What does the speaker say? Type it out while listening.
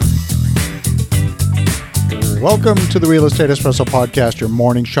Welcome to the Real Estate Espresso Podcast, your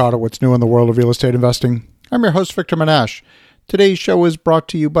morning shot at what's new in the world of real estate investing. I'm your host, Victor Menashe. Today's show is brought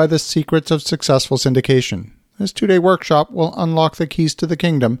to you by the Secrets of Successful Syndication. This 2-day workshop will unlock the keys to the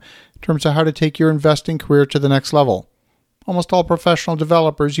kingdom in terms of how to take your investing career to the next level. Almost all professional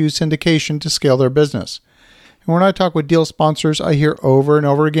developers use syndication to scale their business. And when I talk with deal sponsors, I hear over and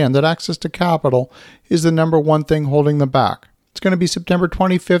over again that access to capital is the number one thing holding them back. It's going to be September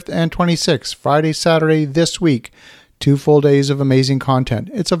 25th and 26th, Friday, Saturday this week. 2 full days of amazing content.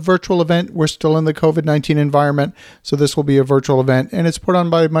 It's a virtual event. We're still in the COVID-19 environment, so this will be a virtual event, and it's put on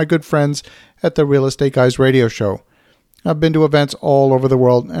by my good friends at the Real Estate Guys radio show. I've been to events all over the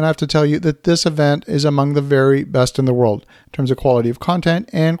world, and I have to tell you that this event is among the very best in the world in terms of quality of content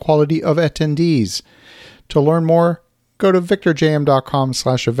and quality of attendees. To learn more, go to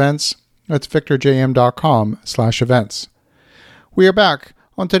victorjm.com/events. That's victorjm.com/events. We are back.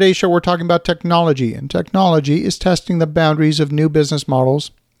 On today's show, we're talking about technology, and technology is testing the boundaries of new business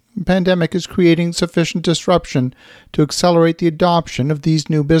models. The pandemic is creating sufficient disruption to accelerate the adoption of these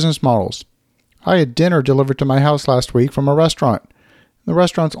new business models. I had dinner delivered to my house last week from a restaurant. The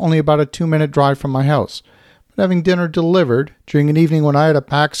restaurant's only about a 2-minute drive from my house, but having dinner delivered during an evening when I had a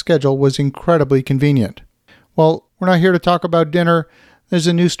packed schedule was incredibly convenient. Well, we're not here to talk about dinner. There's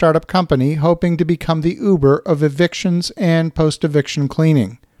a new startup company hoping to become the Uber of evictions and post-eviction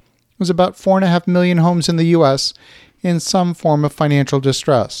cleaning. There's about 4.5 million homes in the U.S. in some form of financial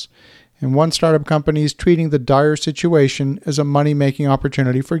distress, and one startup company is treating the dire situation as a money-making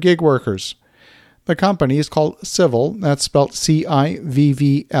opportunity for gig workers. The company is called Civl, that's spelled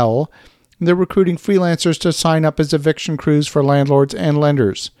C-I-V-V-L. They're recruiting freelancers to sign up as eviction crews for landlords and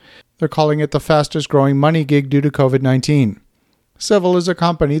lenders. They're calling it the fastest-growing money gig due to COVID-19. Civl is a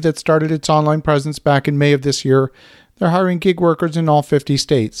company that started its online presence back in May of this year. They're hiring gig workers in all 50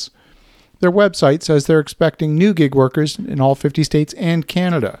 states. Their website says they're expecting new gig workers in all 50 states and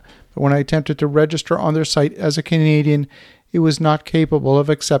Canada. But when I attempted to register on their site as a Canadian, it was not capable of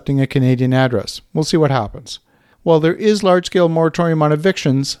accepting a Canadian address. We'll see what happens. While there is large-scale moratorium on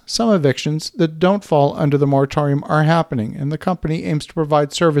evictions, some evictions that don't fall under the moratorium are happening, and the company aims to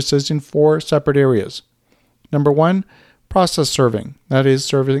provide services in 4 separate areas. Number 1, process serving, that is,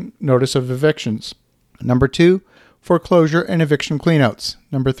 serving notice of evictions. Number 2, foreclosure and eviction cleanouts.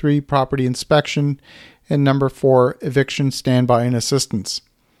 Number 3, property inspection. And number 4, eviction standby and assistance.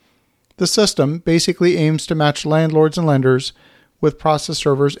 The system basically aims to match landlords and lenders with process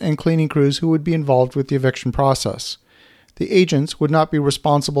servers and cleaning crews who would be involved with the eviction process. The agents would not be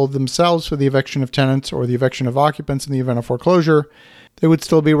responsible themselves for the eviction of tenants or the eviction of occupants in the event of foreclosure. They would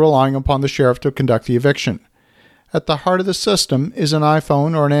still be relying upon the sheriff to conduct the eviction. At the heart of the system is an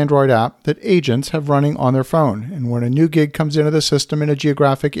iPhone or an Android app that agents have running on their phone, and when a new gig comes into the system in a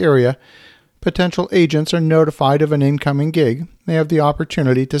geographic area, potential agents are notified of an incoming gig. They have the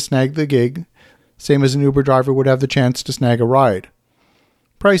opportunity to snag the gig, same as an Uber driver would have the chance to snag a ride.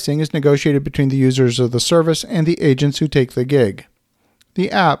 Pricing is negotiated between the users of the service and the agents who take the gig.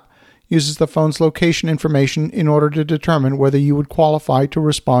 The app uses the phone's location information in order to determine whether you would qualify to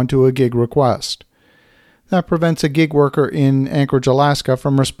respond to a gig request. That prevents a gig worker in Anchorage, Alaska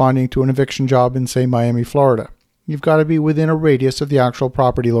from responding to an eviction job in, say, Miami, Florida. You've got to be within a radius of the actual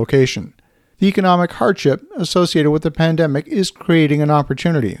property location. The economic hardship associated with the pandemic is creating an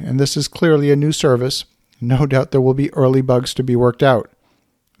opportunity, and this is clearly a new service. No doubt there will be early bugs to be worked out.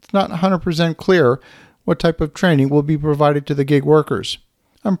 It's not 100% clear what type of training will be provided to the gig workers.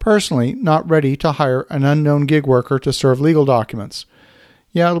 I'm personally not ready to hire an unknown gig worker to serve legal documents.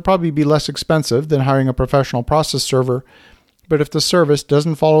 Yeah, it'll probably be less expensive than hiring a professional process server, but if the service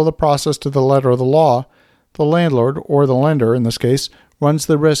doesn't follow the process to the letter of the law, the landlord, or the lender in this case, runs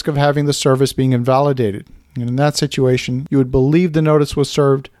the risk of having the service being invalidated. And in that situation, you would believe the notice was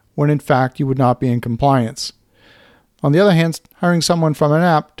served when in fact you would not be in compliance. On the other hand, hiring someone from an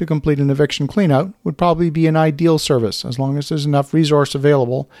app to complete an eviction cleanout would probably be an ideal service as long as there's enough resource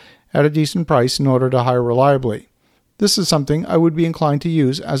available at a decent price in order to hire reliably. This is something I would be inclined to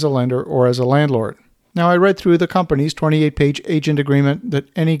use as a lender or as a landlord. Now, I read through the company's 28-page agent agreement that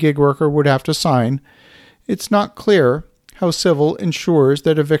any gig worker would have to sign. It's not clear how Civl ensures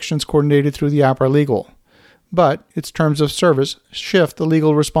that evictions coordinated through the app are legal, but its terms of service shift the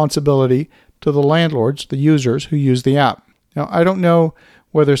legal responsibility to the landlords, the users who use the app. Now, I don't know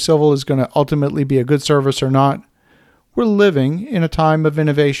whether Civl is going to ultimately be a good service or not. We're living in a time of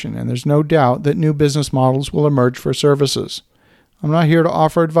innovation, and there's no doubt that new business models will emerge for services. I'm not here to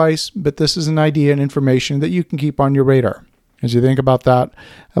offer advice, but this is an idea and information that you can keep on your radar. As you think about that,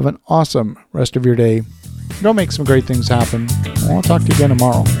 have an awesome rest of your day. Go make some great things happen. I'll talk to you again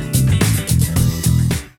tomorrow.